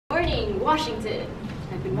morning, Washington.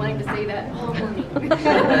 I've been wanting to say that all morning.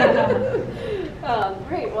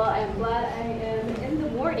 Great, well, I'm glad I am in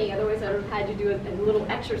the morning, otherwise I would have had to do a little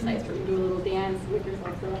exercise for you, do a little dance, wake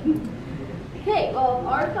yourself up. Okay, well,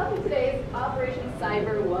 our topic today is Operation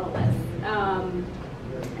Cyber Wellness.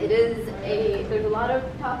 There's a lot of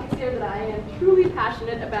topics here that I am truly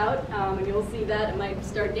passionate about, and you'll see that I might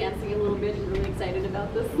start dancing a little bit. I'm really excited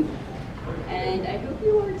about this, and I hope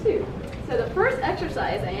you are too. So the first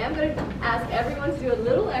exercise, I am going to ask everyone to do a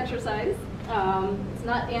little exercise. It's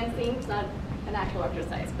not dancing, it's not an actual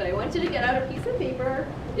exercise, but I want you to get out a piece of paper,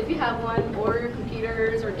 if you have one, or your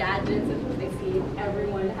computers or gadgets, as I see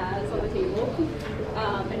everyone has on the table,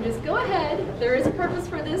 and just go ahead. There is a purpose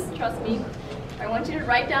for this, trust me. I want you to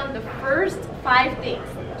write down the first 5 things,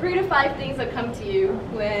 3 to 5 things that come to you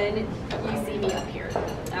when you see me up here.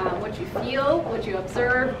 What you feel, what you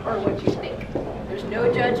observe, or what you think. There's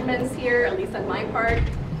no judgments here, at least on my part.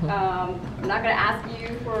 I'm not going to ask you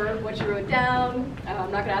for what you wrote down.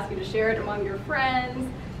 I'm not going to ask you to share it among your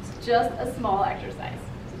friends. It's just a small exercise.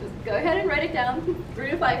 So just go ahead and write it down, 3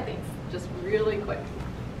 to 5 things, just really quick.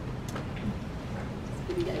 Just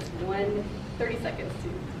give you guys 30 seconds to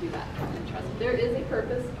do that. And trust me, there is a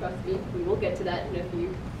purpose, trust me. We will get to that in a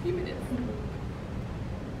few minutes.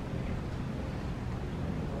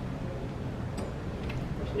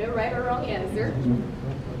 There's no right or wrong answer.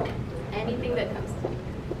 Anything that comes to you.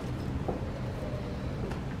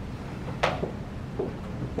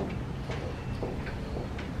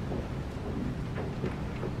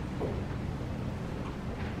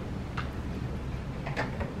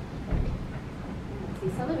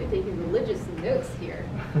 Some of you taking religious notes here.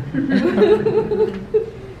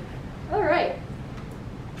 All right.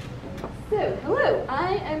 So, hello,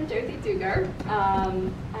 I am Jyoti Dugar.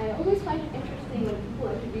 I always find it interesting when people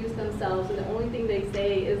introduce themselves and the only thing they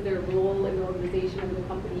say is their role in the organization or the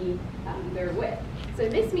company they're with. So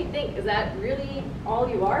it makes me think, is that really all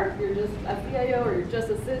you are? You're just a CIO, or you're just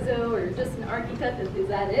a CISO, or you're just an architect? Is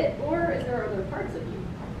that it? Or is there other parts of you?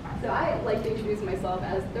 So I like to introduce myself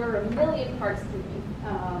as there are a million parts to me.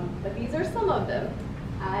 But these are some of them.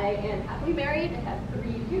 I am happily married. I have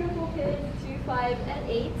 3 beautiful kids, 2, 5, and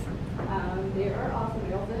 8. They are awesome.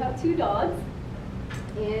 I also have 2 dogs.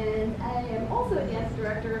 And I am also a dance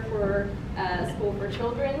director for a school for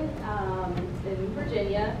children in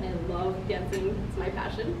Virginia, and I love dancing. It's my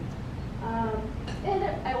passion. And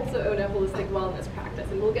I also own a holistic wellness practice,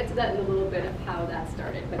 and we'll get to that in a little bit of how that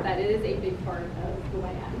started, but that is a big part of who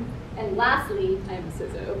I am. And lastly, I'm a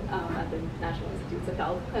CISO at the National Institutes of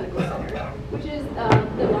Health Clinical Center, which is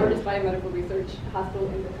the largest biomedical research hospital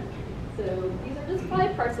in the country. So these are just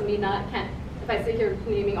 5 parts of me, if I sit here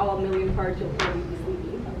naming all a million parts, you'll probably be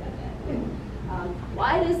sleeping on that end.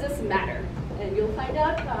 Why does this matter? And you'll find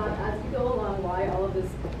out as we go along why all of this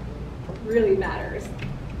really matters.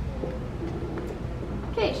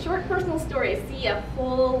 Okay, short personal story. I see a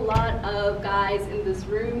whole lot of guys in this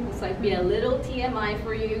room. This might be a little TMI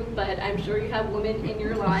for you, but I'm sure you have women in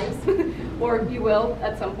your lives, or you will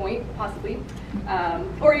at some point, possibly,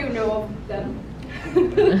 or you know of them.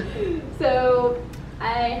 So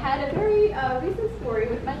I had a very recent story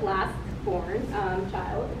with my last born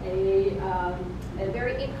child. A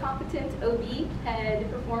very incompetent OB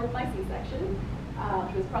had performed my C-section.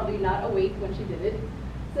 She was probably not awake when she did it.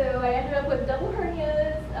 So I ended up with double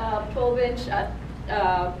hernias, 12-inch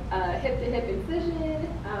hip-to-hip incision,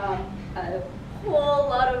 a whole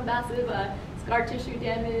lot of massive scar tissue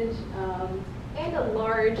damage, and a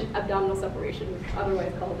large abdominal separation,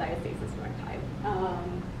 otherwise called diastasis recti.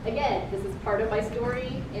 Again, this is part of my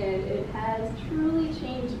story, and it has truly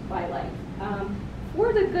changed my life.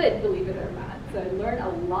 For the good, believe it or not. So I learned a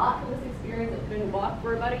lot from this experience. I couldn't walk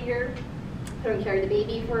for about a year. I couldn't carry the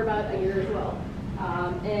baby for about a year as well.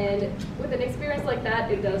 And with an experience like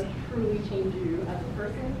that, it does truly change you as a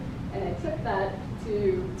person. And I took that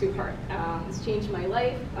to heart. It's changed my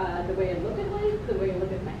life, the way I look at life, the way I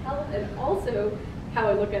look at my health, and also how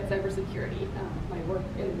I look at cybersecurity, my work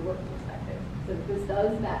in the work perspective. So this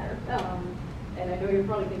does matter. And I know you're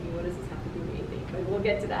probably thinking, what does this have to do with anything? But we'll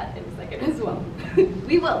get to that in a second as well.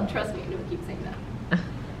 We will, trust me, don't keep saying that.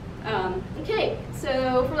 Okay,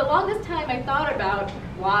 so for the longest time I thought about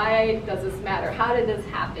why does this matter? How did this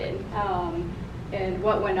happen? And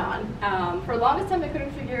what went on? For the longest time I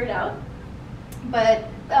couldn't figure it out. But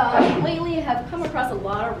lately I have come across a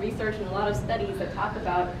lot of research and a lot of studies that talk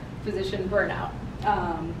about physician burnout.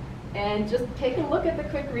 And just take a look at the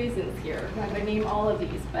quick reasons here. I'm not going to name all of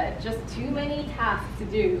these, but just too many tasks to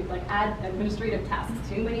do, like administrative tasks,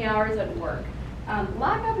 too many hours at work.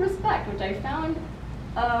 Lack of respect, which I found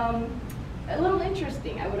a little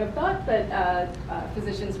interesting. I would have thought that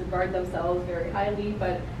physicians regard themselves very highly,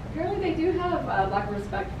 but apparently they do have a lack of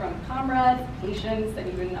respect from comrades, patients, and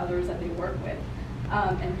even others that they work with.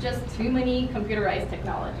 And just too many computerized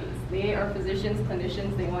technologies. They are physicians,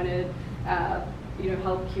 clinicians, they want to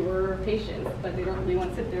help cure patients, but they don't really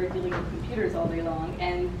want to sit there dealing with computers all day long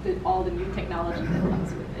and all the new technology that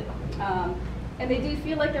comes with it. And they do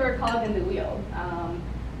feel like they're a cog in the wheel.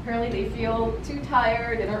 Apparently they feel too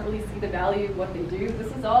tired, they don't really see the value of what they do.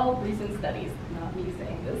 This is all recent studies, not me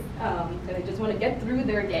saying this. And they just want to get through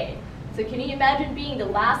their day. So can you imagine being the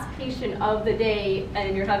last patient of the day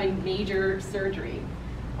and you're having major surgery?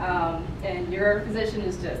 And your physician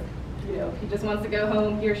is just, he just wants to go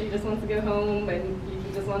home, he or she just wants to go home, and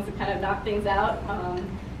he just wants to kind of knock things out.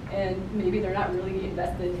 And maybe they're not really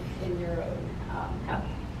invested in your own health.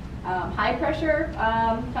 High pressure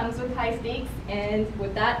comes with high stakes, and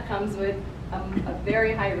with that comes with a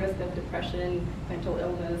very high risk of depression, mental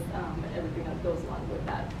illness, and everything that goes along with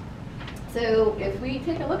that. So if we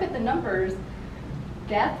take a look at the numbers,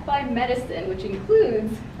 death by medicine, which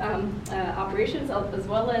includes operations as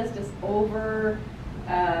well as just over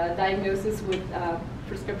diagnosis with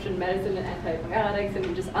prescription medicine and antibiotics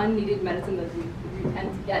and just unneeded medicine that we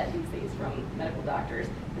tend to get these days from medical doctors,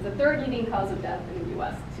 is the third leading cause of death in the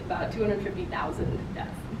U.S. It's about 250,000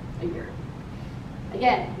 deaths a year.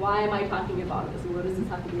 Again, why am I talking about this? What does this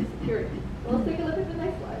have to do with security? Well, let's take a look at the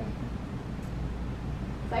next slide.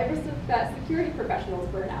 Cybersecurity professionals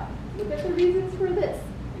burn out. Look at the reasons for this.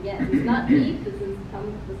 Again, this is not me. This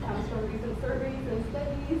comes from recent surveys and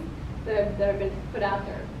studies that have been put out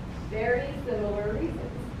there. Very similar reasons.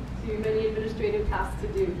 Too many administrative tasks to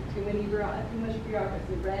do. Too much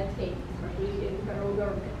bureaucracy, red tape, especially in the federal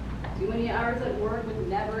government. Too many hours at work with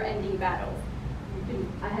never-ending battles.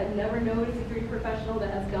 I have never known a security professional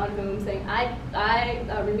that has gone home saying, I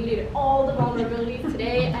remediated all the vulnerabilities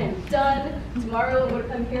today, I am done. Tomorrow I'm going to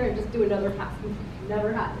come here and just do another task.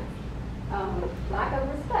 Never happens. Lack of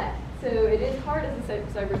respect. So it is hard as a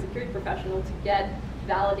cybersecurity professional to get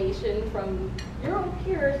validation from your own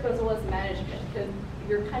peers, but as well as management, because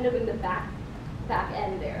you're kind of in the back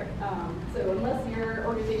end there. So unless your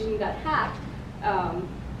organization got hacked,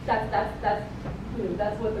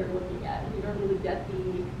 that's what they're looking at. You don't really get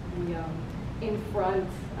the in front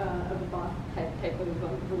of the boss type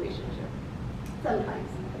of relationship sometimes.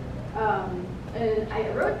 And I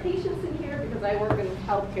wrote patients in here because I work in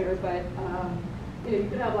healthcare, but you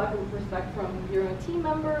could have a lack of respect from your own team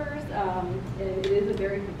members. And it is a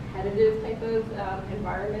very competitive type of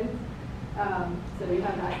environment. So you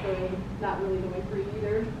have that going, not really going for you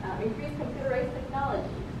either. Increased computerized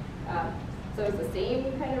technology. So it's the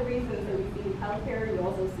same kind of reasons that we see in healthcare, you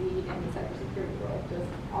also see in the cybersecurity world. Just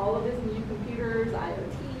all of this new computers,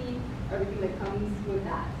 IoT, everything that comes with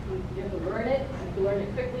that. You have to learn it, you have to learn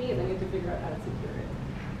it quickly, and then you have to figure out how to secure it.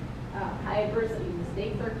 High adversity,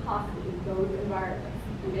 mistakes are costly in those environments.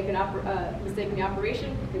 You make a mistake in the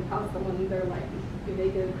operation, it can cost someone their life. If you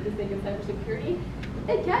make a mistake in cybersecurity,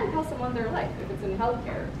 it can cost someone their life if it's in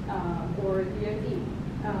healthcare or DoD.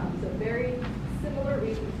 So very similar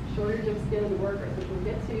reasons, shortage of skilled workers, which we'll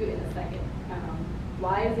get to in a second.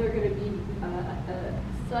 Why is there going to be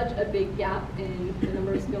such a big gap in the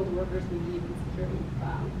number of skilled workers we need in security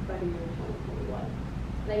by the year 2021?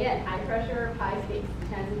 And again, high pressure, high stakes,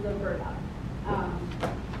 chances of burnout.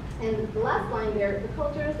 And the last line there, the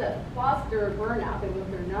cultures that foster burnout and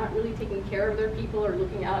when they're not really taking care of their people or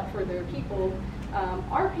looking out for their people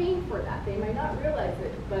are paying for that. They might not realize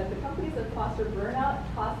it, but the companies that foster burnout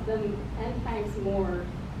cost them 10 times more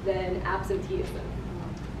than absenteeism.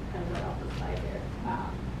 Kind of right off the side there.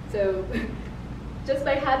 So just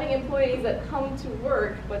by having employees that come to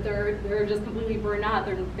work, but they're just completely burned out,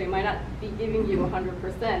 they might not be giving you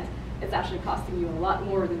 100%, it's actually costing you a lot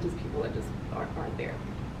more than just people that just aren't there.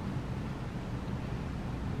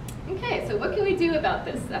 Okay, so what can we do about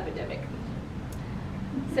this epidemic?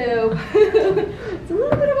 So it's a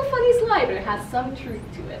little bit of a funny slide, but it has some truth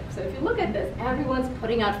to it. So if you look at this, everyone's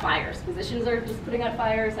putting out fires. Physicians are just putting out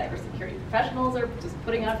fires. Cybersecurity professionals are just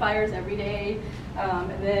putting out fires every day.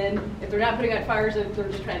 And then if they're not putting out fires, they're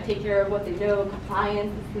just trying to take care of what they know,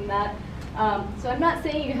 compliance, this and that. So I'm not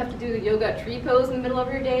saying you have to do the yoga tree pose in the middle of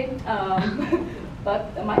your day,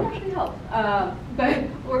 but that might actually help. But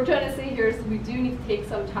what we're trying to say here is we do need to take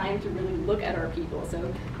some time to really look at our people.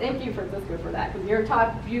 So thank you, Francisco, for that, because your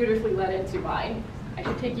talk beautifully led into mine. I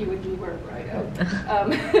should take you with me wherever I go.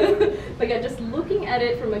 But yeah, just looking at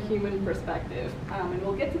it from a human perspective, and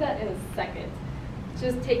we'll get to that in a second.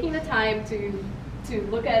 Just taking the time to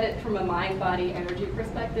look at it from a mind, body, energy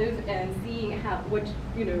perspective, and seeing which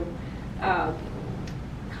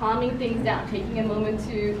calming things down, taking a moment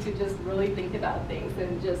to just really think about things,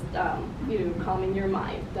 and just calming your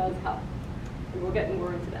mind does help. And we'll get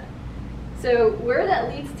more into that. So where that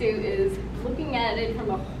leads to is looking at it from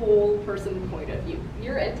a whole person point of view.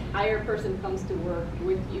 Your entire person comes to work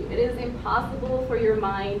with you. It is impossible for your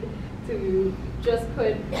mind to just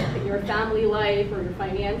put your family life or your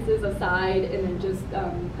finances aside and then just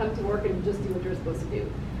come to work and just do what you're supposed to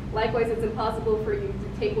do. Likewise, it's impossible for you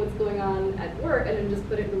to take what's going on at work and then just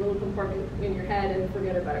put it in a little compartment in your head and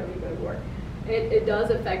forget about it when you go to work. It does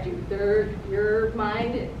affect you. Your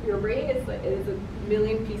mind, your brain is a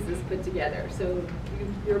million pieces put together. So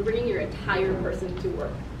you're bringing your entire person to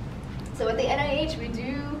work. So at the NIH, we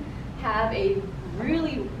do have a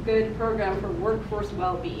really good program for workforce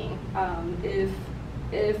well-being.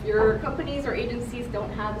 If your companies or agencies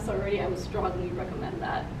don't have this already, I would strongly recommend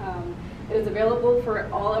that. It is available for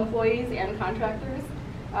all employees and contractors,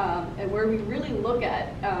 and where we really look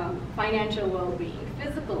at financial well-being,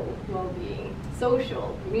 physical well-being,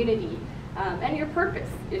 social, community, and your purpose.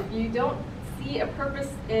 If you don't see a purpose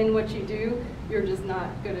in what you do, you're just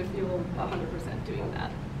not going to feel 100% doing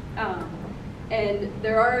that. And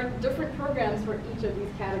there are different programs for each of these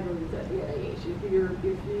categories at the NIH. If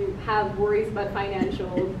you have worries about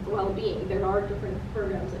financial well-being, there are different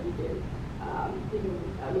programs that you can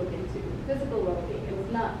look into. Physical well-being, and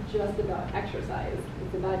it's not just about exercise,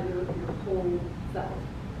 it's about your whole self.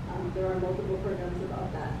 There are multiple programs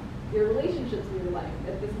about that. Your relationships in your life,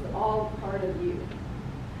 that this is all part of you.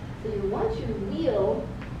 So you want your wheel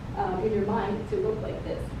in your mind to look like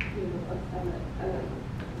this,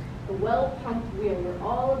 a well-pumped wheel where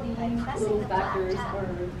all of these little factors are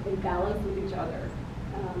in balance with each other.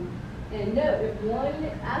 And note, if one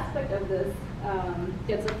aspect of this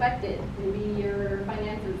gets affected, maybe your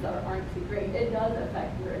finances aren't too great, it does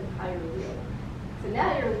affect your entire wheel. So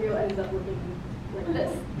now your wheel ends up looking like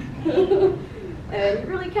this. And you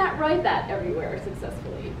really can't ride that everywhere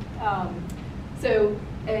successfully.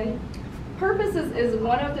 And purpose is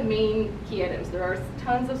one of the main key items. There are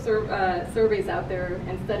tons of surveys out there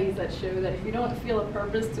and studies that show that if you don't feel a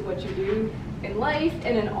purpose to what you do in life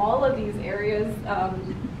and in all of these areas,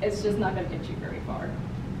 it's just not going to get you very far.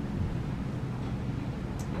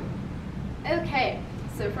 Okay,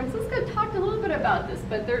 so Francisco talked a little bit about this,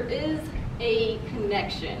 but there is a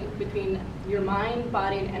connection between your mind,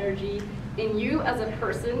 body, and energy in you as a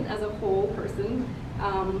person, as a whole person,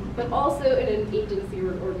 but also in an agency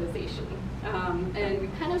or organization. And we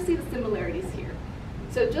kind of see the similarities here.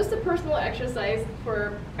 So just a personal exercise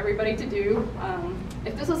for everybody to do.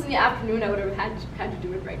 If this was in the afternoon, I would have had to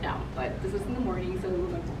do it right now, but this is in the morning, so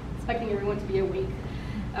I'm expecting everyone to be awake.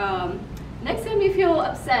 Next time you feel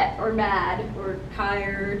upset or mad or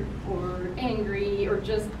tired or angry or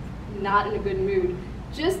just not in a good mood,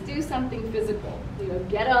 just do something physical.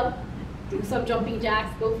 Get up, do some jumping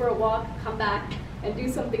jacks, go for a walk, come back, and do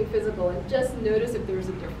something physical, and just notice if there's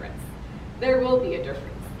a difference. There will be a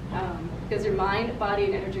difference, because your mind, body,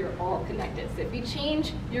 and energy are all connected. So if you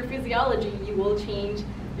change your physiology, you will change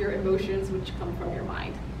your emotions, which come from your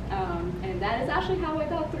mind. And that is actually how I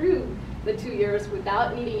got through the 2 years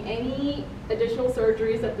without needing any additional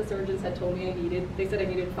surgeries that the surgeons had told me I needed. They said I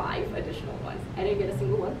needed 5 additional ones. I didn't get a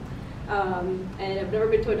single one. And I've never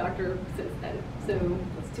been to a doctor since then. So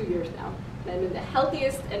it's 2 years now. And I'm in the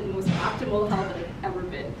healthiest and most optimal health that I've ever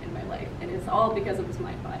been in my life. And it's all because of this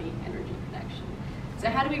mind-body energy connection. So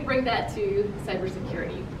how do we bring that to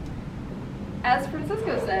cybersecurity? As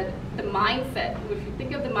Francisco said, the mindset. If you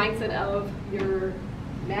think of the mindset of your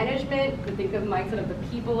management, you think of the mindset of the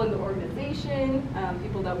people in the organization,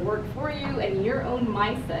 people that work for you, and your own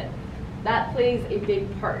mindset, that plays a big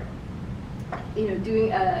part.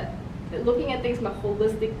 Looking at things from a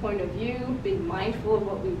holistic point of view, being mindful of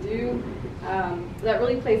what we do, that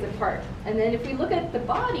really plays a part. And then if we look at the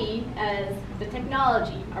body as the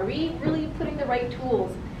technology, are we really putting the right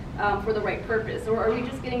tools for the right purpose, or are we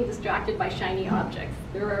just getting distracted by shiny objects?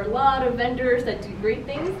 There are a lot of vendors that do great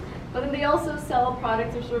things, but then they also sell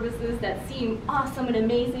products or services that seem awesome and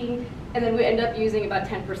amazing, and then we end up using about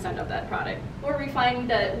 10% of that product. Or we find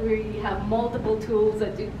that we have multiple tools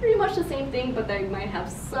that do pretty much the same thing, but they might have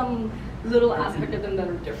some little aspect of them that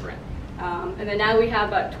are different. And then now we have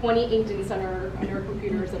about 20 agents on our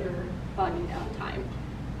computers that are bogging down time.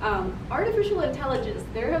 Artificial intelligence.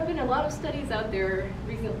 There have been a lot of studies out there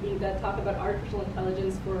recently that talk about artificial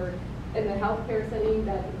intelligence in the healthcare setting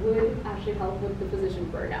that would actually help with the physician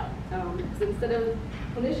burnout. So instead of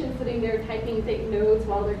clinicians sitting there taking notes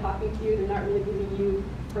while they're talking to you, they're not really giving you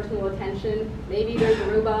personal attention. Maybe there's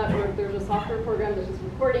a robot or there's a software program that's just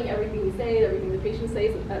recording everything you say, everything the patient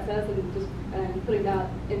says, and putting that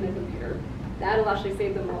in the computer. that'll actually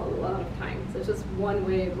save them all a lot of time. So it's just one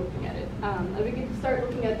way of looking at it. And we can start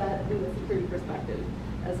looking at that in the security perspective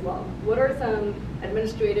as well. What are some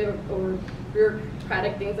administrative or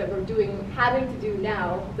bureaucratic things that we're having to do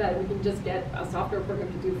now that we can just get a software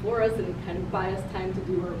program to do for us and kind of buy us time to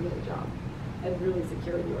do our real job and really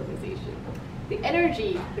secure the organization? The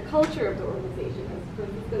energy, the culture of the organization, as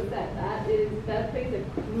Francisco said, that plays a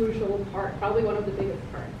crucial part, probably one of the biggest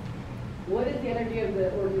parts. What is the energy of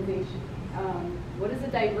the organization? What is the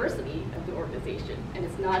diversity of the organization? And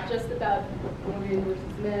it's not just about women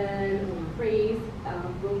versus men or race.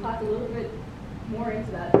 We'll talk a little bit more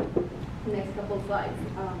into that in the next couple of slides.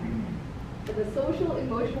 But the social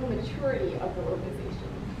emotional maturity of the organization.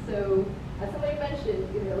 So as somebody mentioned,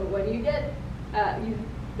 when you get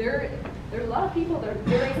there's a lot of people that are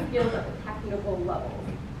very skilled at the technical level,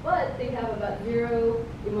 but they have about zero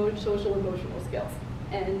social emotional skills,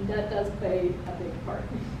 and that does play a big part.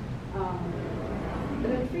 And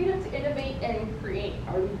then freedom to innovate and create.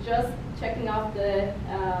 Are we just checking off the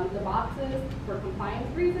boxes for compliance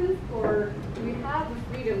reasons, or do we have the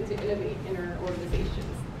freedom to innovate in our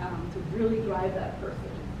organizations to really drive that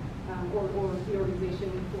person or the organization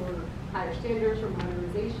for higher standards, for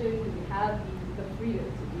modernization? Do we have the freedom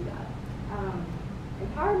to do that?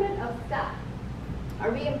 Empowerment of staff. Are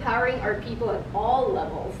we empowering our people at all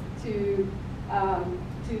levels to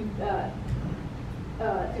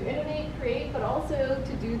innovate, create, but also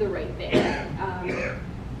to do the right thing?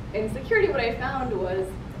 In security, what I found was,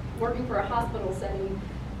 working for a hospital setting,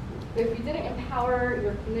 if you didn't empower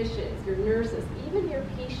your clinicians, your nurses, even your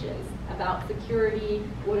patients about security,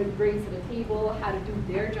 what it brings to the table, how to do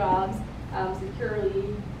their jobs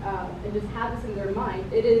securely, and just have this in their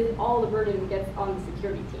mind, it is all the burden gets on the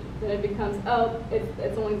security team. Then it becomes,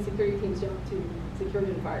 it's only the security team's job to secure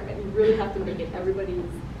the environment. You really have to make it on everybody's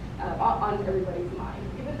mind.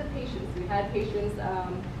 Even the patients. We had patients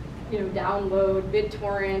download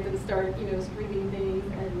BitTorrent and start streaming things,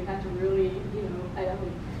 and we had to really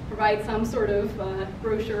provide some sort of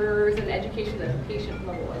brochures and education at the patient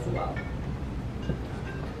level as well.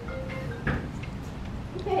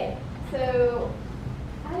 Okay, so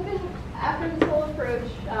after this whole approach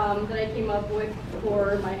that I came up with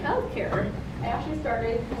for my healthcare, I actually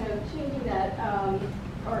started kind of changing that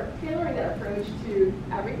or tailoring that approach to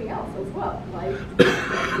everything else as well, like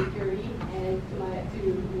security and to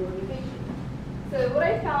the organization. So what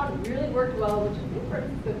I found really worked well, which I think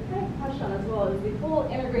Francisco kind of touched on as well, is the whole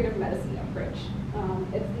integrative medicine approach.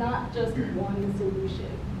 It's not just one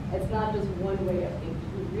solution. It's not just one way of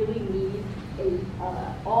thinking. You really need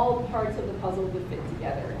all parts of the puzzle to fit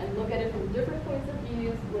together and look at it from different points of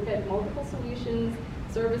view, look at multiple solutions,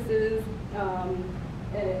 services, and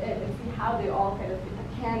see how they all kind of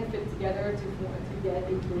can fit together to get a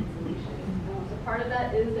good solution. So part of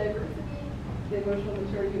that is diversity, the emotional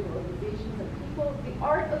maturity of organizations and people, the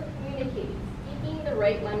art of communicating, speaking the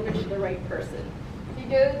right language to the right person. If you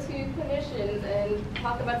go to clinicians and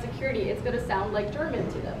talk about security, it's going to sound like German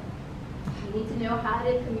to them. You need to know how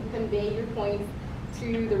to convey your points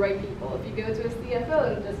to the right people. If you go to a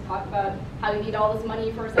CFO and just talk about how you need all this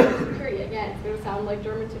money for cybersecurity, again, it's going to sound like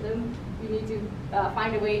German to them. You need to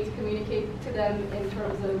find a way to communicate to them in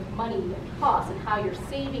terms of money and cost and how you're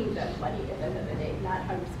saving them money at the end of the day, not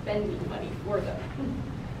how you're spending money for them.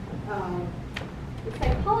 The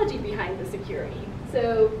psychology behind the security.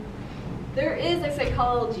 So there is a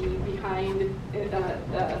psychology behind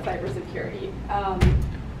cybersecurity.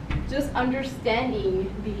 Just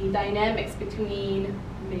understanding the dynamics between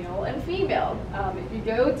male and female. If you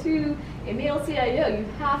go to a male CIO, you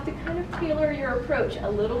have to kind of tailor your approach a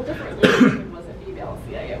little differently if it was a female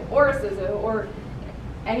CIO or a CISO or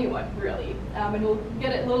anyone really. And we'll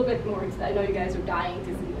get a little bit more into that. I know you guys are dying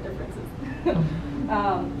to see the differences.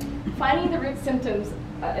 Finding the root symptoms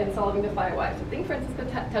and solving the 5 whys. I think Francisco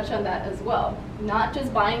touched on that as well. Not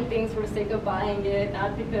just buying things for the sake of buying it,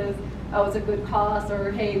 not because it's a good cost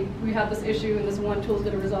or hey, we have this issue and this one tool is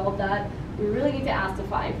going to resolve that. We really need to ask the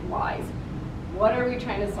 5 whys. What are we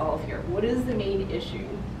trying to solve here? What is the main issue?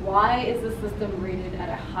 Why is the system rated at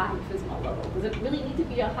a high FISMA level? Does it really need to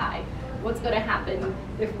be a high? What's going to happen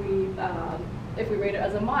if we rate it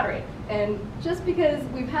as a moderate? And just because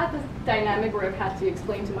we've had this dynamic where I've had to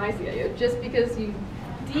explain to my CIO, just because you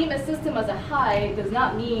deem a system as a high does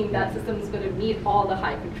not mean that system is going to meet all the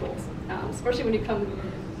high controls. Especially when you come to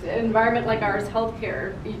an environment like ours,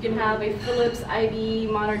 healthcare, you can have a Philips IV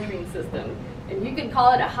monitoring system. And you can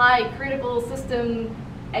call it a high critical system,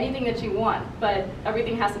 anything that you want, but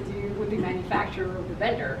everything has to do with the manufacturer or the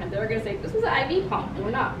vendor. And they're going to say, this is an IV pump, and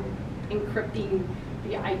we're not encrypting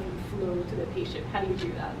the IV flow to the patient. How do you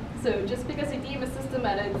do that? So just because you deem a system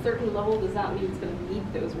at a certain level does not mean it's going to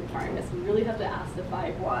meet those requirements. You really have to ask the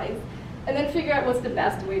 5 whys, and then figure out what's the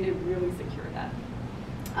best way to really secure that.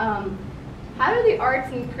 How do the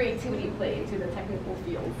arts and creativity play into the technical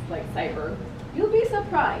fields like cyber? You'll be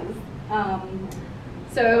surprised.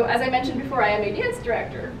 So as I mentioned before, I am a dance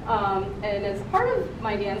director, and as part of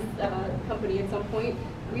my dance company at some point,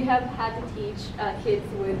 we have had to teach kids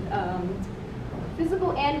with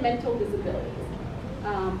physical and mental disabilities.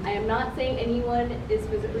 I am not saying anyone is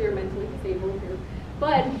physically or mentally disabled here,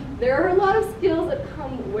 but there are a lot of skills that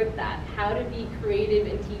come with that. How to be creative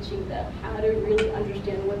in teaching them, how to really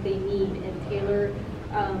understand what they need and tailor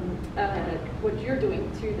what you're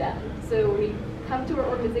doing to them. So when we come to our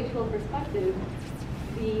organizational perspective,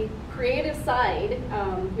 the creative side,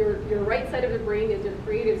 your right side of the brain is your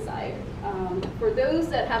creative side. For those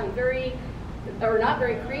that have a very, or not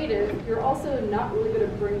very creative, you're also not really going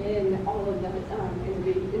to bring in all of that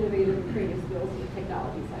innovative and creative skills to the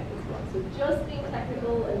technology side as well. So just being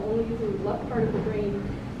technical and only using the left part of the brain,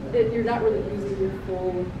 you're not really using your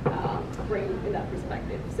full brain in that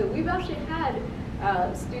perspective. So we've actually had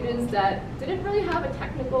students that didn't really have a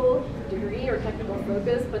technical degree or technical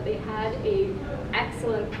focus, but they had a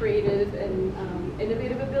excellent creative and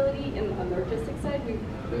innovative ability, and on the artistic side,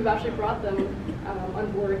 we've actually brought them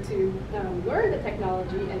on board to learn the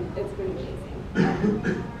technology, and it's been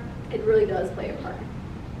amazing. It really does play a part.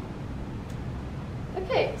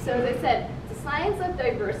 Okay, so as I said, it's a science of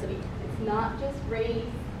diversity. It's not just race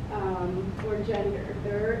or gender.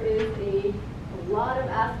 There is a lot of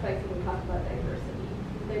aspects when we talk about diversity.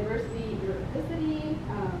 Diversity, your ethnicity,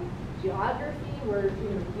 geography, where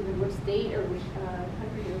either which state or which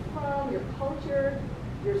country you're from, your culture,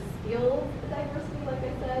 your skills diversity, like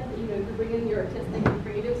I said. If you bring in your artistic and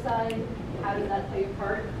creative side, how does that play a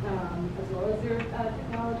part, as well as your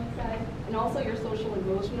technology side, and also your social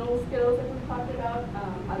emotional skills that we've talked about.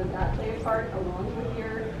 How does that play a part along with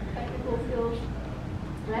your technical skills?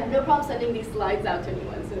 And I have no problem sending these slides out to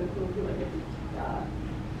anyone, so feel free to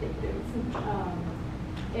take notes.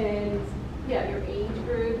 And yeah, your age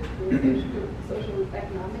group, your social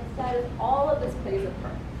economic status, all of this plays a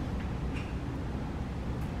part.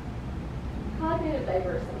 Cognitive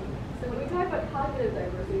diversity. So when we talk about cognitive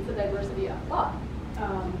diversity, it's a diversity of thought.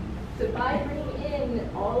 So by bringing in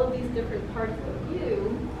all of these different parts of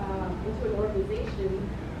you into an organization,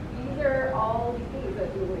 these are all the things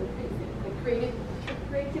that we will increase in. The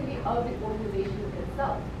creativity of the organization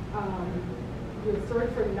itself. You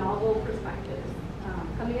search for novel perspectives.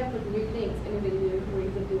 Coming up with new things, innovative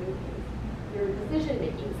ways of doing things. Your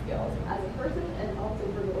decision-making skills as a person and also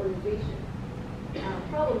for the organization.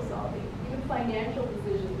 Problem solving, even financial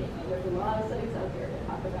decision-making. There's a lot of studies out there that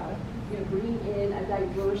talk about bringing in a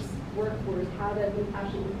diverse workforce, how that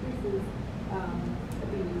actually increases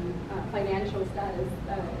the financial status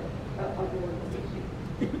of the organization.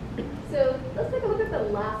 So let's take a look at the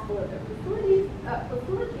last bullet there.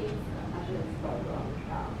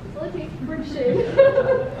 Facilitates friction.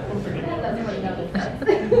 That's what another says.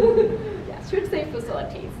 Yeah, should say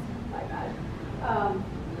facilitates. My bad.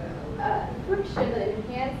 Friction that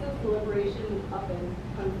enhances deliberation up in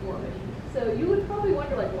conformity. So you would probably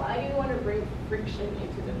wonder, like, why do you want to bring friction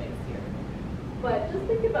into the mix here? But just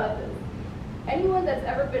think about this. Anyone that's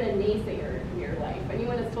ever been a naysayer in your life,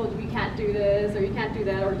 anyone that's told you can't do this or you can't do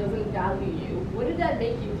that or doesn't value you, what did that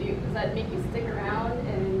make you do? Does that make you stick around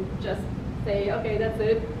and just say, okay, that's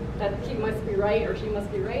it, that he must be right or she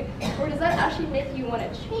must be right? Or does that actually make you want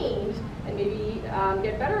to change and maybe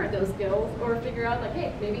get better at those skills, or figure out like,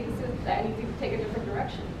 hey, maybe this is, I need to take a different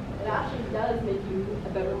direction? It actually does make you a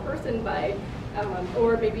better person by,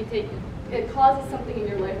 or maybe it causes something in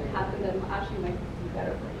your life to happen that actually might be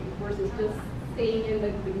better for you, versus just staying in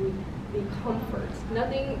the comfort.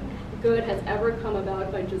 Nothing good has ever come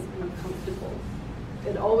about by just being comfortable.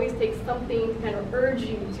 It always takes something to kind of urge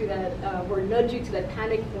you to that, or nudge you to that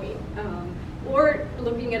panic point, or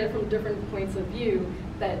looking at it from different points of view,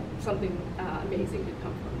 that something amazing could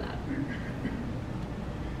come from that.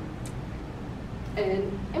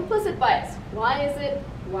 And implicit bias. Why is it?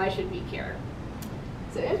 Why should we care?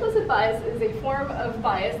 So implicit bias is a form of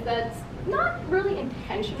bias that's not really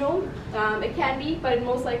intentional. It can be, but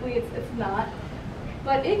most likely it's not.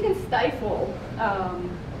 But it can stifle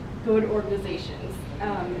good organizations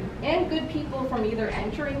and good people from either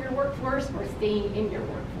entering your workforce or staying in your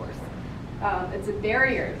workforce. It's a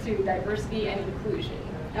barrier to diversity and inclusion.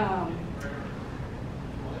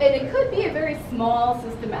 And it could be a very small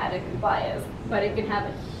systematic bias, but it can have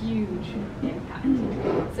a huge impact.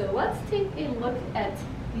 So let's take a look at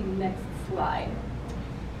the next slide.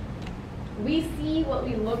 we see what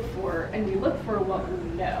we look for, and we look for what we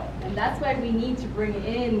know. And that's why we need to bring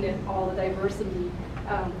in all the diversity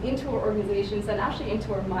into our organizations and actually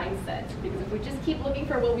into our mindset. Because if we just keep looking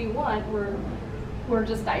for what we want, we're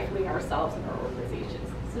just stifling ourselves in our organizations.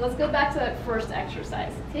 So let's go back to that first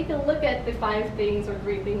exercise. Take a look at the 5 things or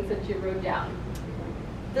 3 things that you wrote down.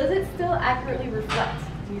 Does it still accurately reflect?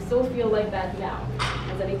 Do you still feel like that now?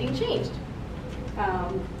 Has anything changed?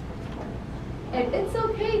 And it's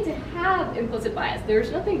okay to have implicit bias.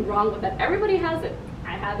 There's nothing wrong with that. Everybody has it.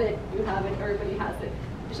 I have it, you have it, everybody has it.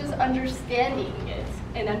 It's just understanding it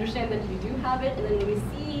and understand that you do have it, and then when we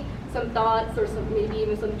see some thoughts or maybe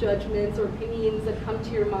even some judgments or opinions that come to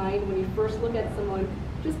your mind when you first look at someone,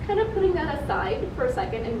 just kind of putting that aside for a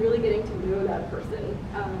second and really getting to know that person.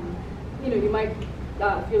 You might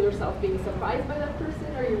feel yourself being surprised by that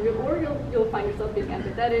person, or you'll find yourself being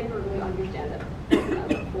empathetic or really understand that person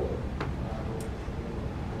as a whole.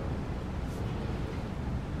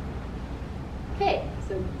 Okay,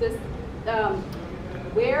 so this,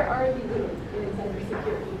 where are the women in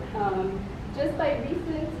cybersecurity? Just by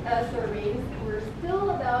recent surveys, we're still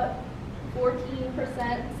about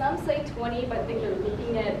 14%. Some say 20, but I think they're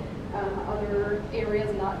looking at other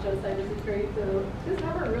areas, not just cybersecurity. So this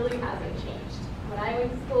number really hasn't changed. When I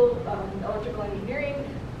went to school, electrical engineering,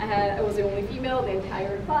 I was the only female in the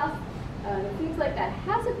entire class. It seems like that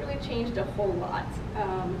hasn't really changed a whole lot.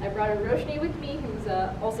 I brought in Roshni with me, who's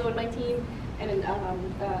also on my team, and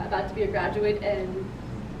about to be a graduate, and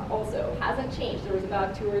also hasn't changed. There was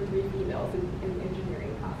about 2 or 3 females in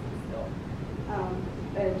engineering classes still.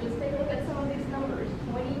 Just take a look at some of these numbers.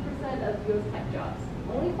 20% of US tech jobs.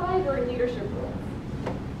 Only 5 are in leadership roles.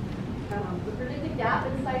 The predicted gap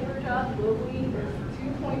in cyber jobs globally is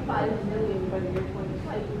 2.5 million by the year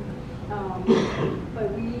 2020.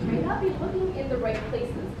 But we may not be looking in the right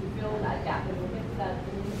places to fill that gap, and we'll get to that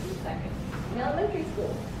in a second. In elementary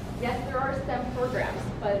school, yes, there are STEM programs,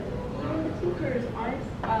 but even the teachers aren't,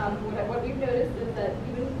 what we've noticed is that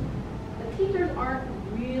even the teachers aren't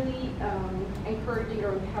really encouraging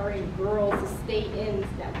or empowering girls to stay in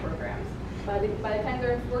STEM programs. By the time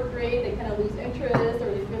they're in 4th grade, they kind of lose interest,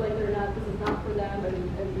 or they feel like this is not for them, and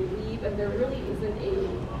they leave, and there really isn't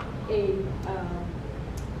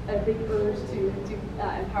a big urge to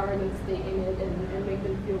empower them to stay in it and make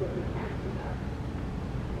them feel that they can do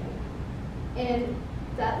that. And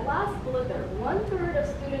that last bullet there, 1/3 of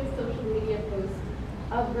students' social media posts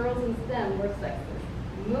of girls in STEM were sexist.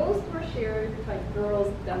 Most were shared by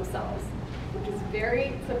girls themselves, which is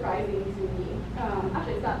very surprising to me.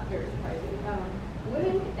 Actually, it's not very surprising.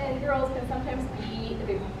 Women and girls can sometimes be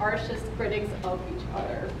the harshest critics of each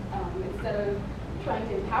other. Instead of trying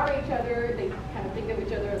to empower each other, they kind of think of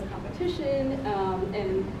each other as competition,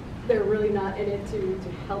 and they're really not in it to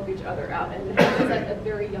help each other out. And it happens at a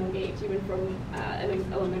very young age, even from an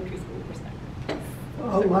elementary school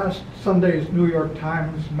perspective. Last Sunday's New York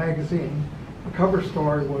Times magazine, the cover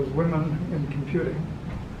story was Women in Computing.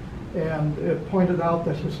 And it pointed out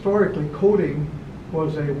that historically coding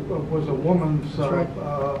was a woman's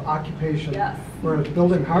occupation, yes. Whereas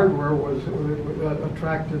building hardware was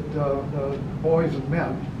attracted boys and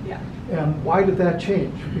men. Yeah. And why did that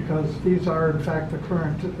change? Because these are in fact the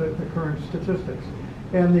current statistics.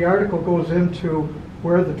 And the article goes into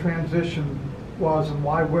where the transition was and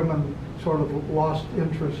why women sort of lost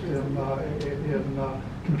interest in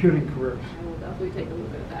computing careers. I will definitely take a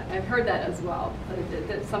look at that. I've heard that as well,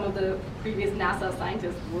 that some of the previous NASA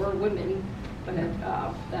scientists were women, but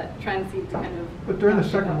that trend seemed to kind of... But during the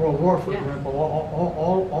Second World War, for example,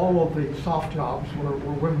 all of the soft jobs were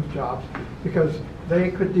women's jobs because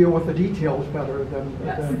they could deal with the details better than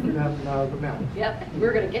the men. Yep,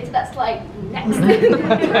 we're going to get to that slide next.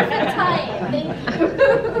 Perfect time, thank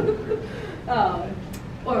you.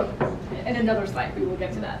 Or in another slide, we will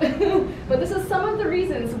get to that. But this is some of the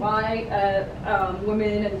reasons why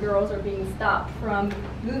women and girls are being stopped from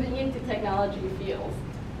moving into technology fields.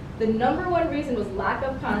 The #1 reason was lack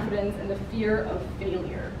of confidence and the fear of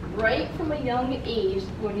failure. Right from a young age,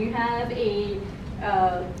 when you have a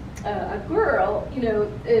girl,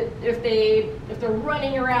 if they're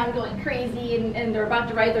running around going crazy and they're about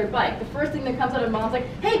to ride their bike, the first thing that comes out of mom's like,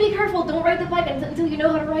 hey, be careful, don't ride the bike until you know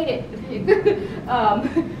how to ride it.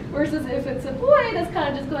 Versus if it's a boy that's kind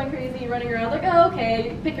of just going crazy, running around like, oh,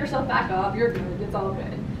 okay, pick yourself back up, you're good, it's all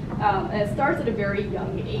good. And it starts at a very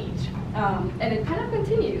young age. And it kind of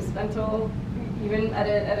continues until even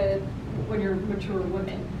when you're mature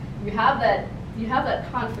women. You have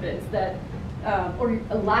that confidence that or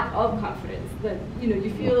a lack of confidence that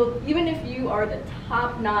you feel even if you are the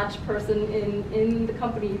top-notch person in the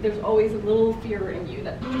company, there's always a little fear in you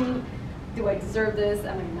that do I deserve this?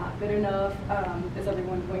 Am I not good enough? Is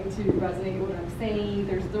everyone going to resonate with what I'm saying?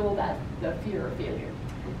 There's still the fear of failure.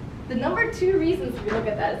 The number 2 reasons we look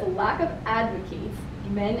at that is the lack of advocates,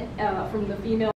 men from the female